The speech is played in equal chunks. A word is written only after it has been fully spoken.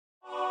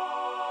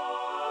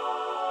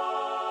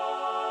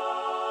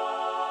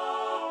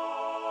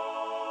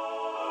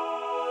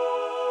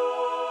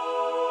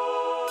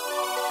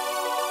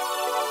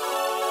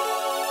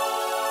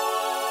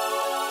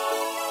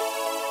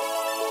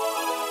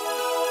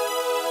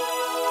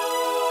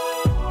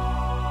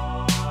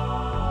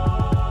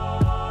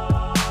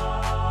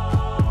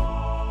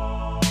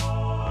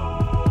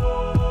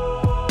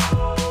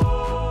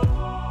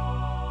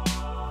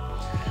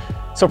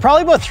So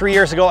probably about 3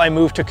 years ago, I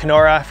moved to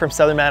Kenora from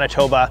southern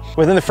Manitoba.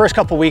 Within the first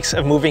couple weeks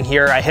of moving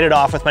here, I hit it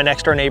off with my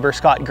next door neighbor,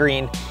 Scott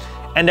Green,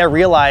 and I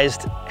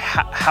realized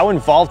how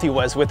involved he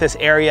was with this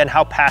area and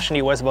how passionate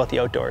he was about the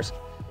outdoors.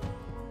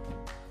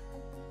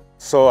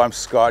 So I'm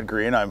Scott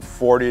Green, I'm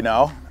 40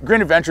 now.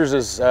 Green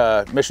Adventures'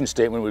 mission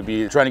statement would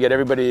be trying to get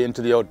everybody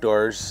into the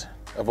outdoors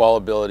of all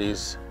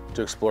abilities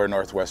to explore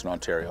northwestern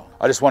Ontario.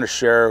 I just want to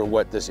share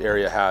what this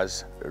area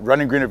has.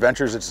 Running Green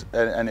Adventures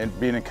and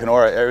being in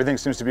Kenora, everything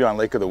seems to be on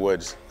Lake of the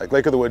Woods. Like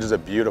Lake of the Woods is a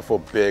beautiful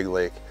big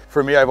lake.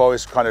 For me, I've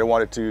always kind of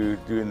wanted to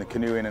do in the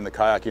canoeing and the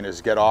kayaking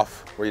is get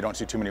off where you don't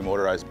see too many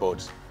motorized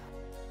boats.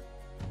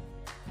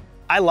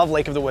 I love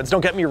Lake of the Woods, don't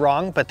get me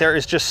wrong, but there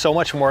is just so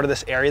much more to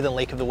this area than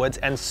Lake of the Woods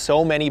and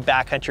so many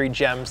backcountry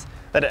gems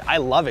that I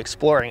love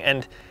exploring.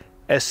 And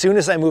as soon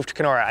as I moved to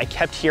Kenora, I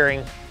kept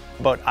hearing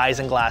about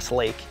Isinglass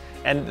Lake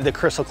and the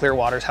crystal clear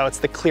waters, how it's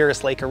the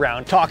clearest lake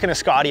around. Talking to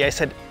Scotty, I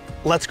said,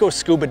 let's go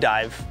scuba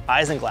dive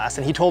Isinglass.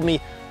 And he told me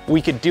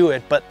we could do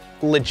it, but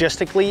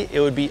logistically, it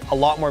would be a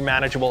lot more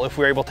manageable if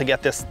we were able to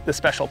get this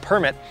special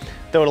permit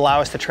that would allow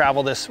us to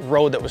travel this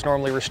road that was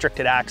normally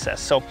restricted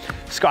access. So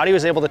Scotty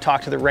was able to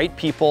talk to the right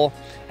people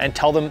and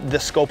tell them the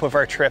scope of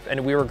our trip,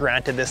 and we were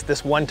granted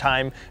this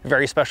one-time,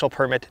 very special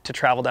permit to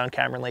travel down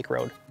Cameron Lake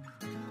Road.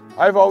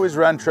 I've always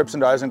ran trips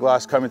into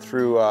Isinglass coming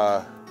through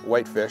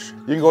Whitefish.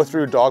 You can go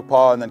through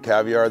Dogpaw and then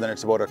Caviar, then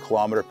it's about a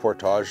kilometer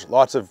portage.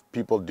 Lots of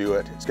people do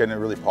it. It's getting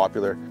really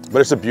popular,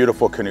 but it's a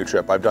beautiful canoe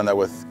trip. I've done that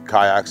with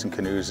kayaks and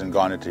canoes and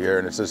gone into here,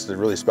 and it's just a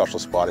really special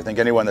spot. I think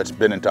anyone that's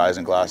been into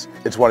Isinglass,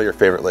 it's one of your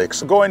favorite lakes.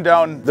 So going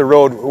down the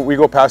road, we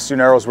go past Sioux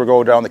Narrows, we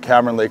go down the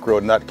Cameron Lake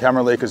Road, and that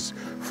Cameron Lake is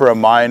for a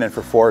mine and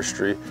for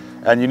forestry,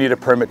 and you need a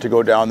permit to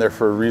go down there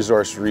for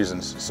resource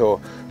reasons. So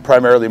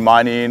primarily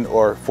mining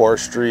or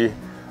forestry.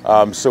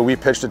 So we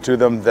pitched it to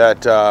them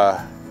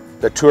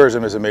that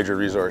tourism is a major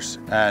resource,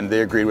 and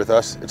they agreed with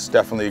us. It's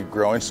definitely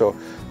growing, so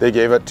they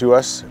gave it to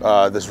us.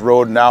 This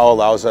road now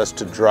allows us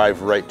to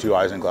drive right to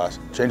Isinglass.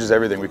 Changes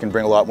everything. We can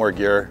bring a lot more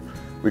gear.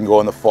 We can go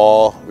in the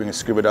fall, we can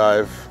scuba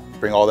dive,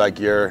 bring all that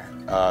gear.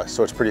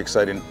 So it's pretty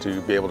exciting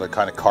to be able to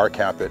kind of car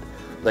camp it.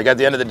 Like at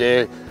the end of the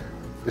day,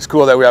 it's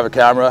cool that we have a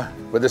camera,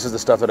 but this is the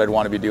stuff that I'd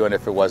want to be doing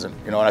if it wasn't,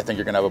 you know, and I think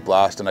you're gonna have a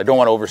blast. And I don't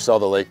want to oversell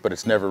the lake, but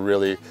it's never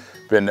really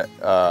been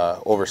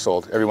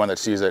oversold. Everyone that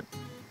sees it,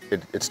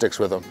 it sticks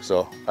with them.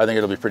 So I think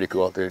it'll be pretty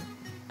cool to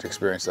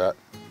experience that.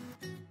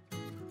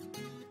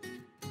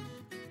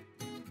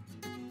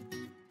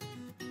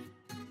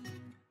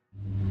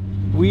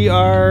 We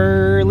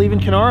are leaving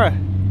Kenora,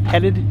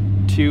 headed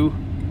to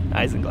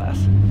Isinglass.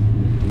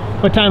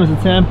 What time is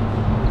it, Sam?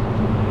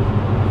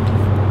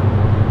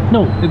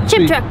 No, it's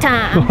chip truck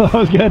time. That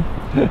was good.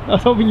 I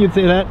was hoping you'd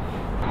say that.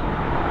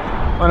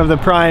 One of the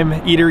prime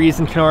eateries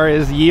in Kenora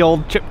is Ye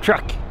Olde Chip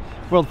Truck.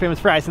 World famous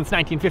fries since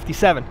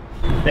 1957.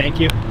 Thank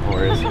you. No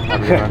worries.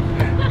 Have a good one.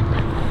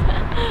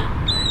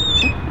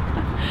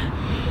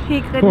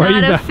 He could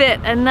not have fit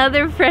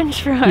another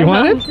French fry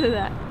onto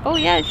that. Oh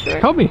yeah, sure.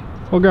 Help me.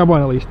 We'll grab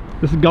one at least.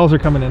 The gulls are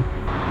coming in.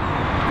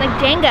 It's like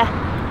Jenga.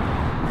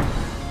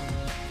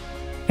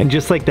 And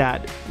just like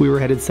that, we were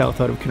headed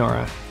south out of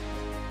Kenora.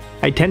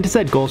 I tend to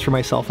set goals for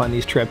myself on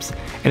these trips,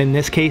 and in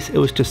this case, it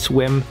was to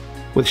swim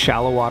with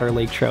shallow water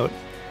lake trout.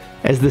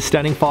 As the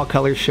stunning fall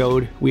colors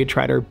showed, we had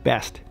tried our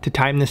best to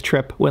time this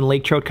trip when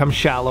lake trout come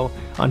shallow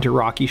onto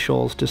rocky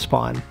shoals to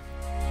spawn.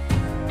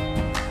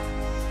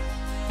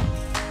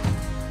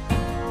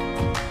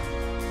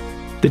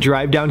 The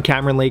drive down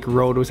Cameron Lake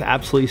Road was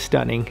absolutely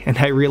stunning, and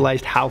I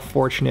realized how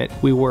fortunate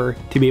we were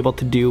to be able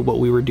to do what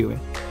we were doing.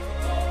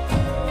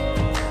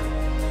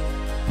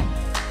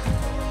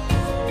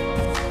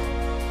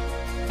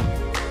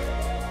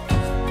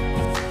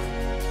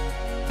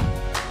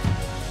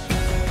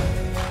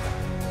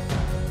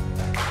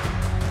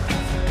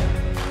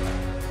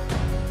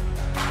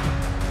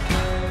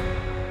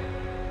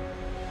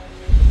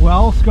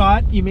 Well,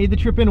 Scott, you made the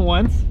trip in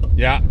once.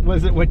 Yeah.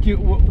 Was it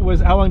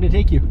how long did it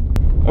take you?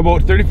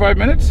 About 35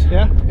 minutes.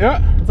 Yeah?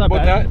 Yeah. It's not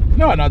bad. That.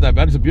 No, not that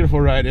bad. It's a beautiful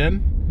ride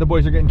in. The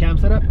boys are getting camp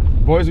set up?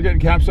 Boys are getting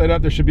camp set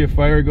up. There should be a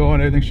fire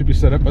going. Everything should be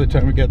set up by the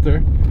time we get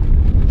there.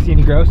 See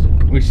any grouse?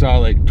 We saw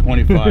like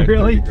 25.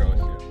 Really? Grouse,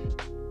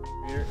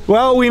 yeah.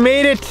 Well, we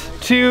made it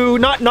to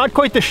not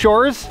quite the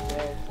shores.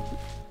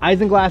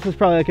 Isinglass is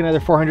probably like another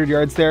 400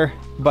 yards there,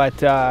 but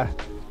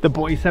the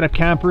boys set up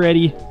camp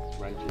already.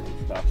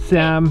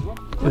 Sam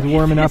is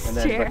warming up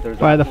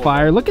by the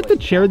fire. Look at the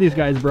chair these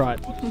guys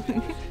brought.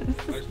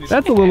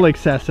 That's a little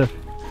excessive.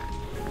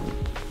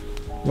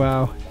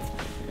 Wow.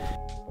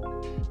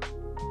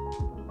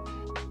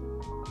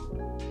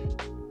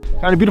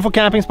 Found a beautiful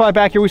camping spot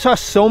back here. We saw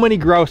so many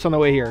grouse on the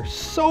way here.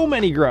 So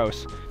many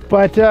grouse.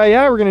 But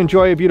yeah, we're gonna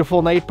enjoy a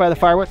beautiful night by the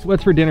fire.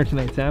 What's for dinner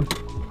tonight, Sam?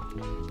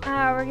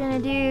 We're gonna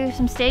do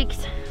some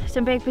steaks,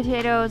 some baked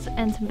potatoes,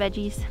 and some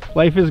veggies.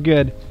 Life is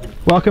good.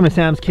 Welcome to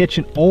Sam's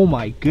kitchen. Oh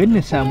my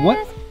goodness, Sam,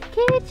 what?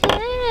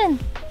 Kitchen!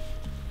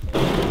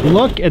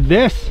 Look at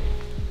this.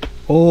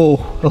 Oh,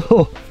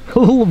 a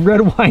little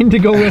red wine to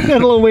go with it, a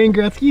little Wayne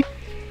Gretzky.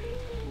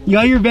 You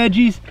got your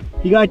veggies,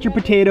 you got your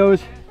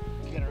potatoes.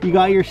 You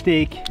got your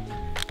steak.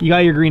 You got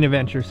your green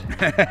adventures.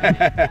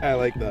 I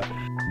like that.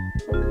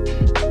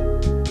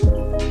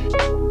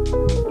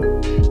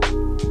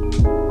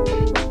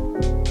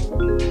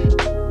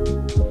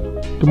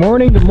 Good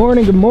morning, good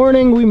morning, good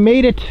morning. We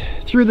made it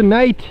through the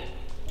night.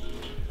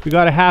 We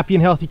got a happy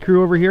and healthy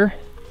crew over here.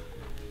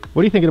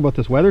 What are you thinking about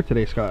this weather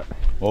today, Scott?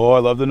 Oh, I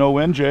love the no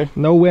wind, Jay.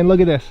 No wind, look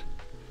at this.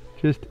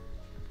 Just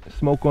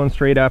smoke going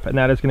straight up, and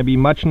that is gonna be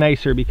much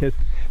nicer because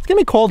it's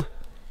gonna be cold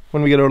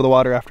when we get out of the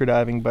water after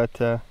diving, but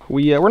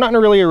we're not in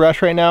really a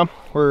rush right now.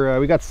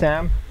 We got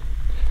Sam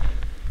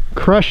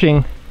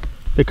crushing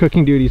the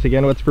cooking duties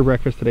again. What's for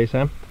breakfast today,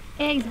 Sam?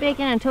 Eggs,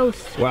 bacon, and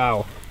toast.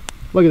 Wow,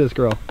 look at this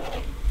girl.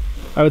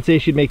 I would say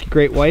she'd make a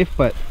great wife,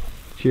 but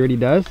she already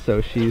does, so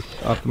she's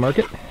off the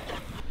market.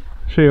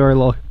 Show you our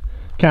little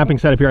camping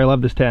setup here. I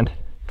love this tent.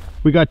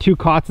 We got 2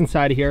 cots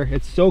inside of here.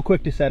 It's so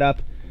quick to set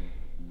up.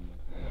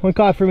 1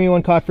 cot for me,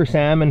 1 cot for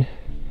Sam, and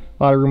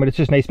a lot of room, but it's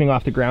just nice being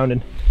off the ground.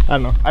 And I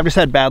don't know, I've just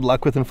had bad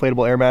luck with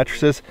inflatable air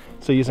mattresses,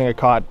 so using a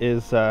cot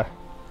is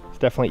it's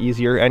definitely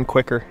easier and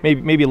quicker.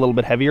 Maybe a little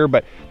bit heavier,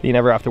 but you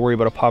never have to worry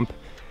about a pump,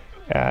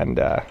 and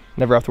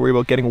never have to worry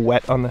about getting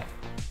wet on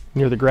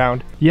near the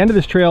ground. The end of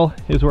this trail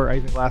is where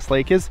Isinglass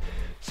Lake is,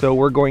 so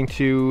we're going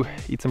to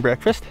eat some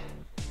breakfast,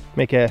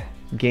 make a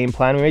game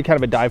plan. We made kind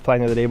of a dive plan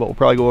the other day, but we'll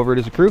probably go over it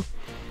as a crew.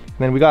 And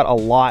then we got a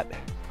lot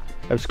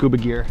of scuba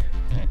gear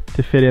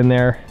to fit in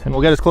there, and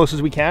we'll get as close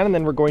as we can, and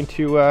then we're going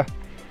to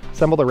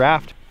assemble the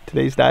raft.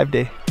 Today's dive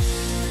day.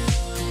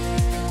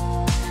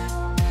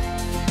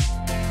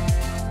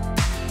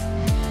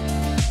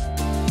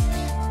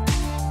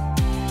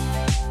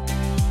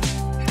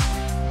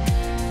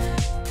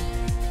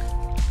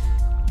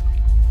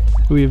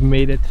 We've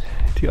made it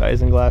to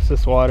Isinglass.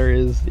 This water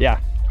is, yeah,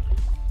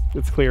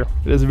 it's clear.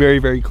 It is very,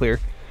 very clear.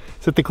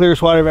 Is it the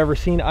clearest water I've ever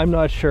seen? I'm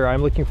not sure.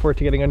 I'm looking forward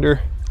to getting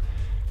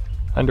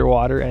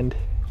underwater and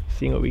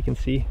seeing what we can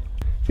see.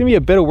 It's gonna be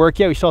a bit of work.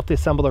 Yeah, we still have to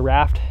assemble the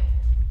raft,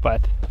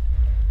 but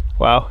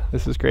wow,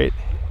 this is great.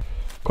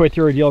 Quite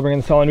the ordeal bringing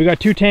this all in. We got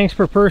 2 tanks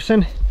per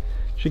person.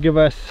 Should give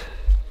us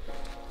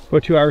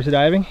about 2 hours of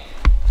diving,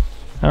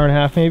 hour and a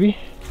half maybe.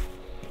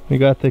 We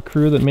got the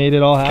crew that made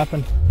it all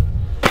happen.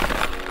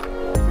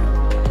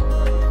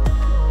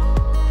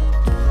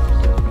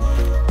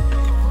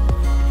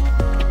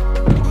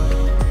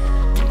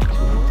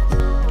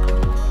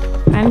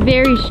 I'm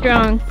very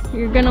strong.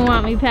 You're gonna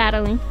want me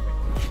paddling.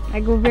 I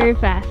go very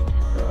fast.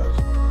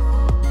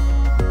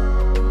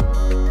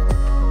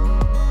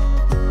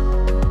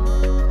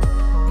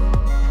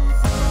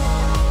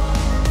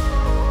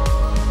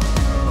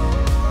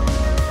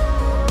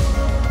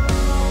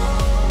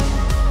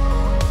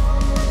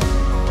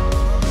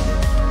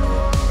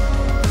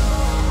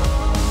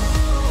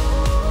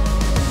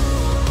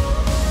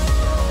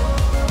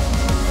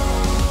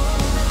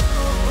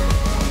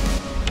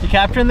 You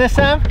capturing this,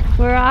 Sam?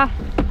 We're off.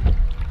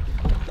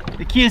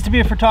 The key is to be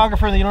a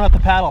photographer and you don't have to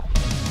paddle.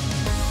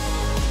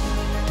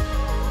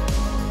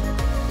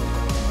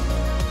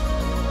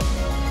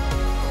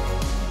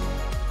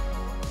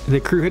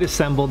 The crew had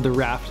assembled the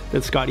raft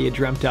that Scotty had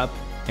dreamt up,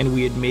 and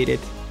we had made it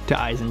to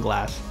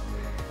Isinglass.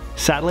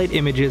 Satellite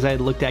images I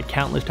had looked at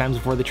countless times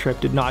before the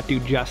trip did not do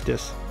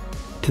justice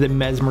to the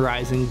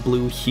mesmerizing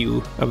blue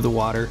hue of the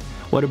water.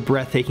 What a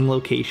breathtaking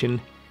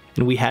location,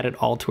 and we had it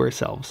all to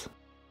ourselves.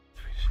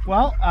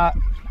 Well,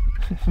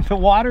 the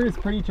water is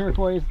pretty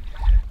turquoise.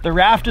 The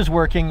raft is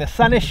working, the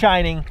sun is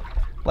shining,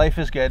 life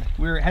is good.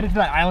 We're headed to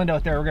that island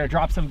out there. We're gonna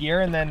drop some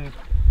gear, and then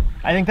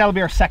I think that'll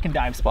be our second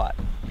dive spot.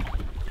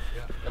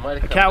 I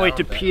can't wait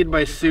to pee in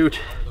my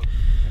suit.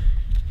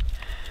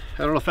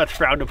 I don't know if that's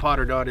frowned upon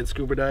or not in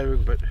scuba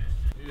diving, but.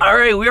 All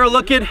right, we are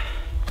looking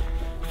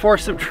for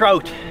some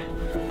trout.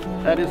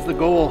 That is the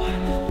goal.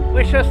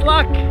 Wish us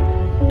luck.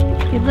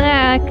 Good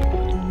luck.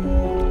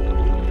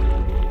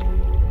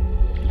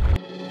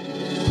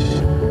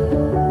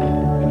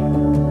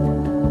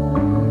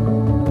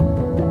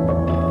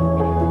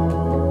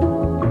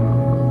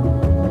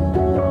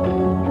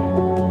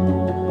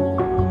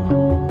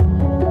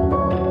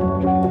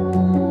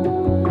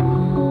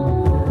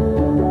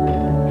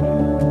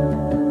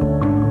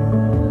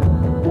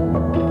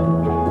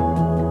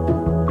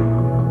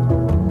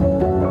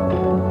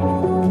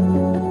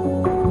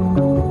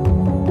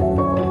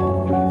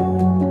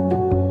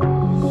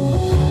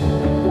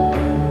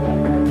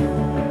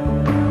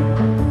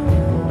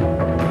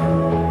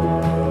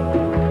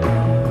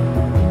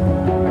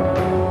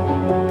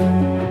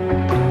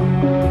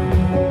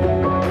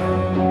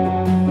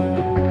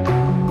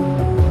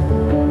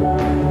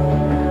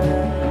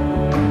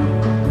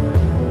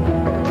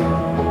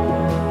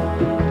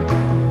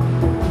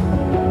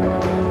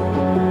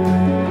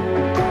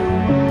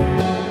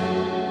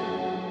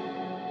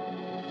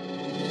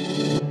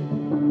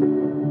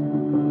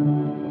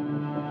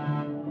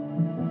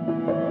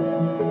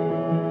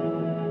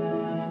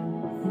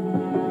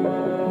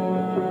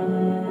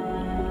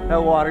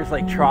 That water's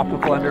like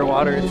tropical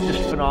underwater. It's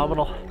just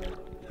phenomenal.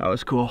 That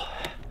was cool.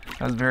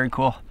 That was very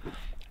cool.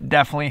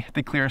 Definitely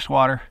the clearest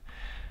water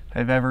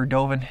I've ever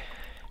divin.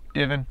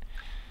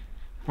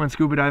 went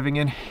scuba diving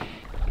in.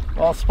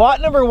 Well,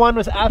 spot number 1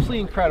 was absolutely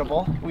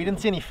incredible. We didn't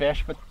see any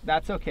fish, but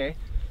that's okay.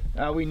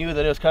 We knew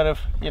that it was kind of,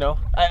 you know,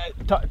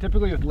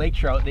 typically with lake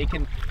trout, they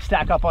can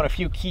stack up on a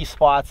few key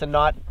spots, and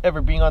not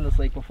ever being on this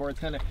lake before, it's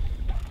kind of,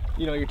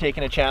 you know, you're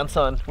taking a chance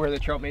on where the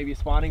trout may be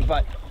spawning.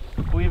 But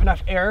we have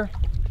enough air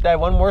to have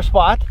one more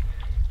spot,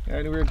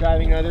 and we were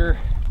diving another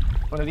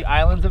one of the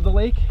islands of the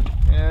lake,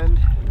 and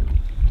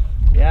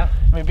yeah,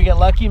 maybe get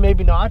lucky,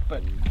 maybe not,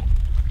 but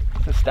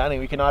it's stunning.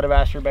 We could not have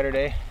asked for a better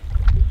day.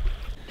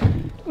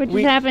 What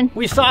just happened?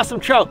 We saw some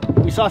trout.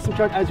 We saw some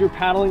trout as we were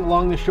paddling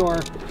along the shore.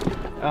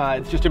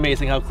 It's just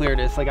amazing how clear it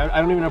is. Like, I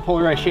don't even have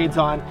polarized shades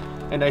on,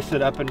 and I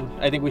stood up and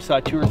I think we saw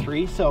 2 or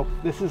 3. So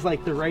this is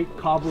like the right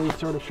cobbly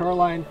sort of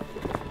shoreline.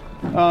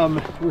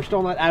 We're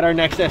still not at our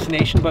next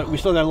destination, but we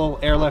still got a little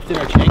air left in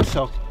our tanks,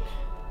 so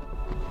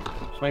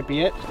this might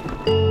be it.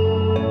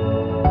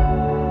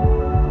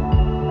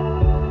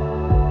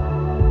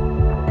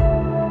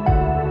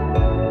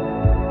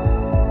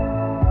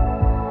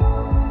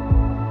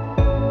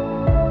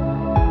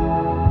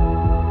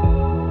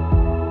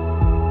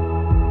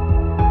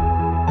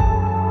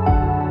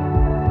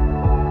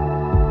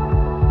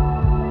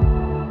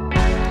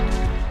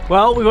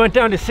 Well, we went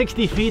down to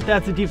 60 feet.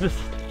 That's the deepest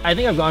I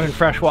think I've gone in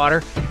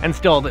freshwater, and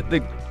still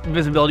the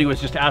visibility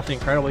was just absolutely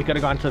incredible. We could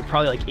have gone to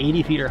probably like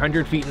 80 feet or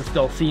 100 feet and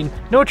still seen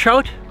no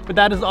trout, but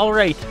that is all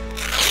right.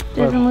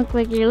 Doesn't look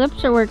like your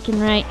lips are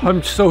working right.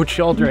 I'm so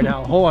chilled right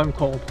now. Oh, I'm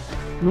cold.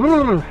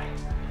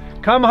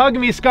 Come hug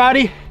me,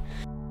 Scotty.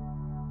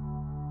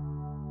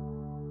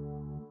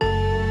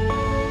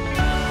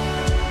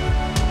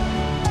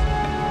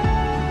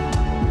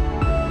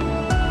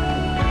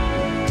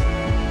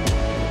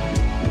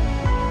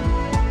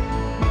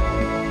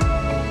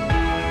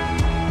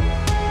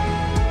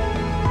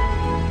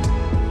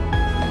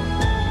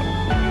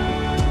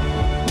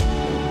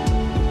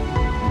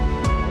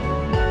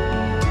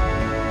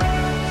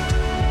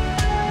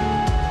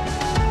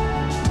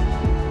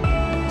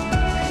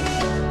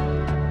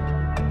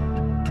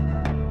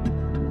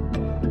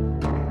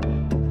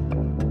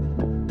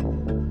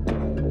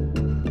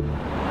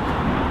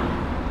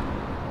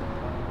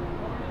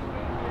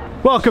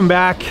 Welcome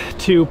back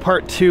to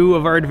part 2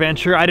 of our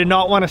adventure. I did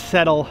not want to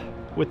settle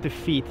with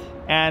defeat,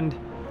 and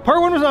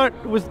part 1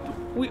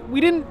 we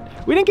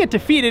didn't get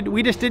defeated.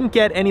 We just didn't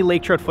get any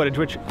lake trout footage,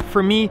 which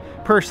for me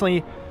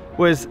personally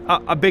was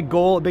a big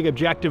goal, a big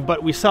objective.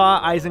 But we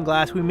saw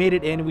Isinglass, we made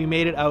it in, we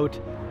made it out,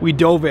 we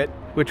dove it,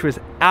 which was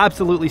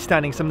absolutely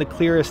stunning. Some of the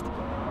clearest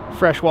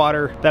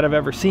freshwater that I've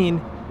ever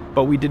seen,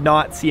 but we did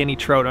not see any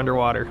trout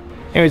underwater.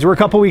 Anyways, we're a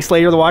couple weeks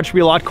later, the water should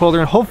be a lot colder,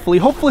 and hopefully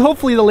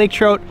the lake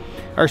trout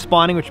are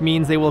spawning, which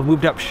means they will have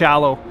moved up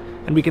shallow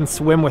and we can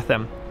swim with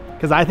them.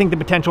 Because I think the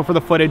potential for the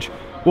footage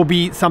will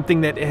be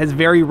something that has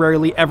very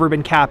rarely ever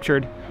been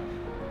captured.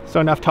 So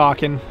enough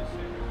talking,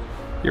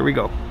 here we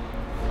go.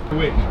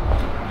 Wait.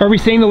 Are we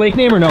saying the lake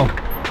name or no?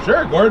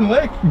 Sure, Gordon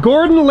Lake.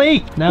 Gordon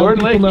Lake. Now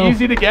Gordon Lake, know.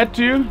 Easy to get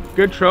to,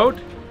 good trout.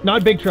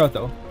 Not big trout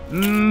though.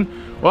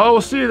 Well,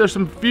 we'll see. There's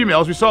some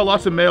females. We saw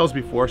lots of males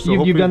before. So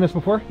you've done this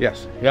before?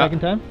 Yes. Yeah.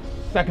 Second time?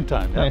 Second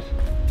time. Yeah. Nice.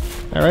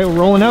 All right, we're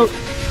rolling out.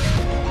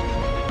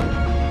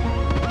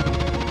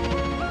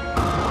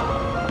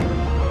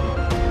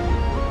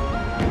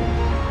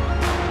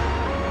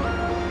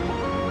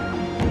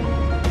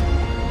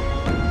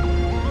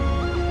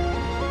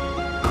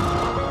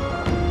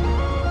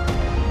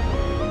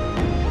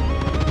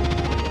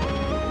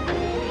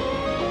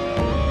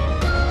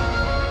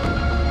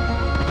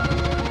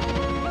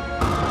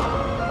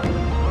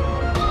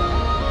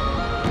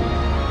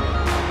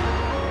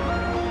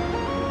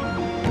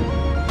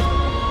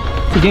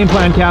 Game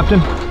plan, Captain?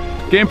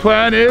 Game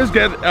plan is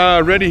get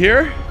ready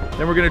here.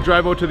 Then we're gonna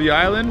drive out to the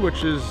island,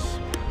 which is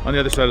on the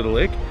other side of the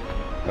lake.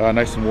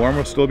 Nice and warm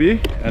will still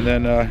be. And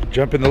then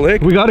jump in the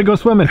lake. We gotta go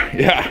swimming.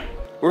 Yeah.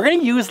 We're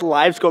gonna use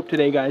live scope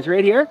today, guys,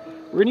 right here.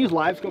 We're gonna use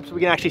live scope so we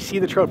can actually see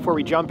the trout before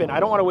we jump in. I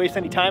don't wanna waste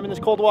any time in this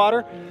cold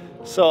water,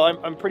 so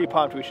I'm pretty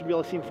pumped. We should be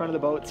able to see in front of the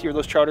boat, see where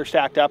those trout are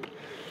stacked up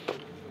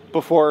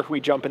before we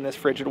jump in this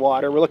frigid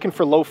water. We're looking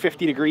for low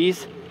 50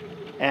 degrees,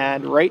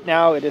 and right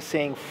now it is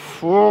saying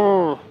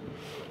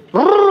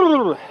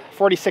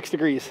 46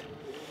 degrees.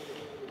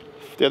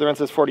 The other one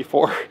says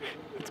 44.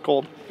 It's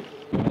cold.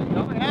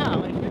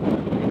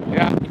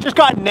 Yeah. It just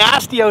got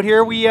nasty out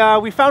here. We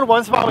found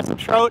one spot with some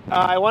trout.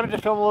 I wanted to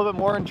film a little bit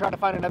more and try to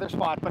find another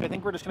spot, but I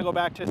think we're just gonna go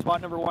back to spot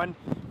number 1.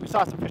 We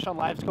saw some fish on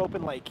live scope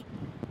in like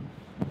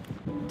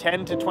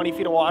 10 to 20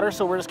 feet of water,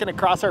 so we're just gonna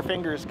cross our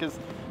fingers, because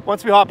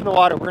once we hop in the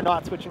water, we're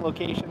not switching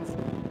locations.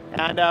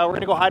 And we're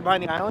gonna go hide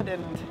behind the island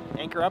and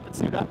anchor up and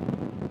suit up.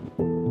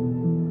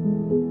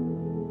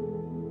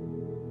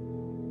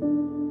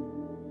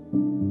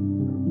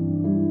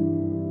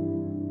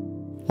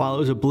 While it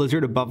was a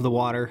blizzard above the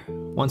water,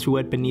 once we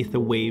went beneath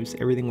the waves,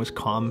 everything was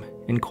calm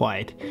and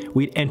quiet.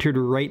 We'd entered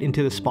right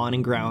into the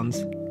spawning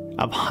grounds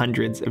of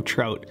hundreds of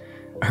trout.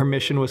 Our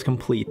mission was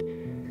complete.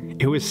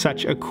 It was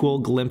such a cool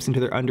glimpse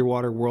into their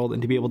underwater world,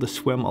 and to be able to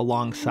swim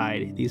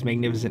alongside these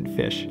magnificent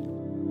fish.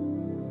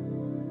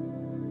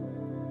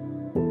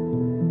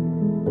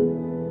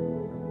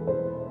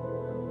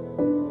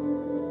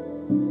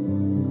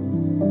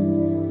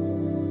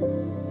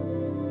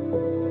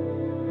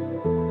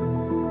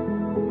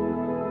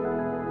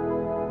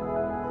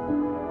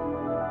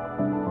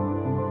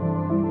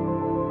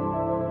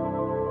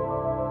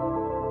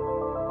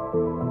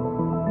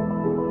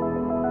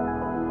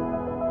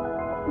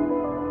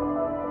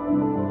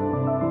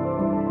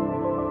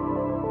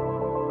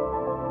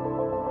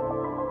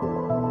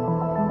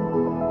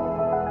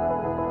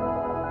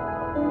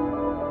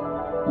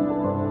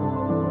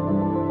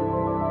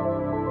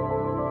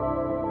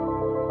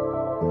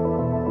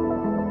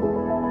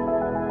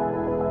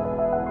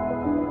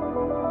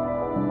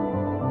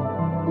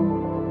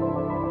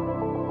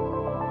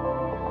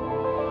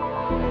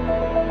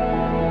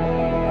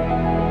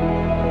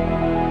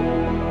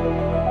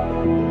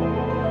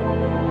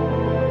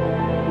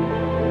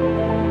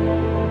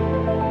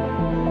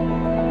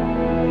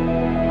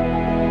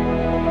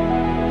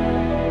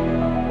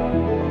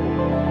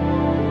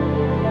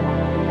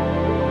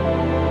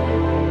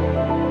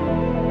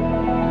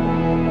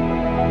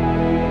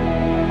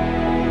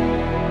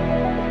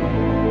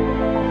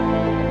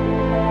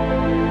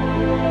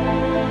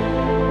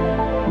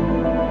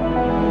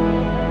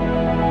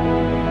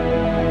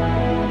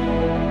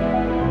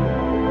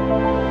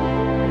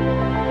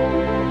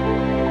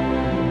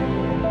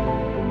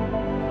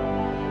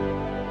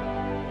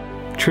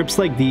 Trips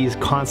like these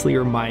constantly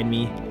remind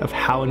me of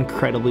how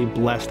incredibly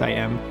blessed I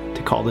am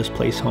to call this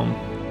place home.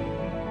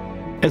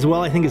 As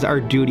well, I think it's our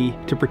duty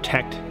to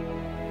protect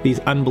these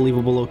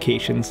unbelievable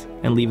locations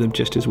and leave them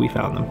just as we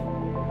found them.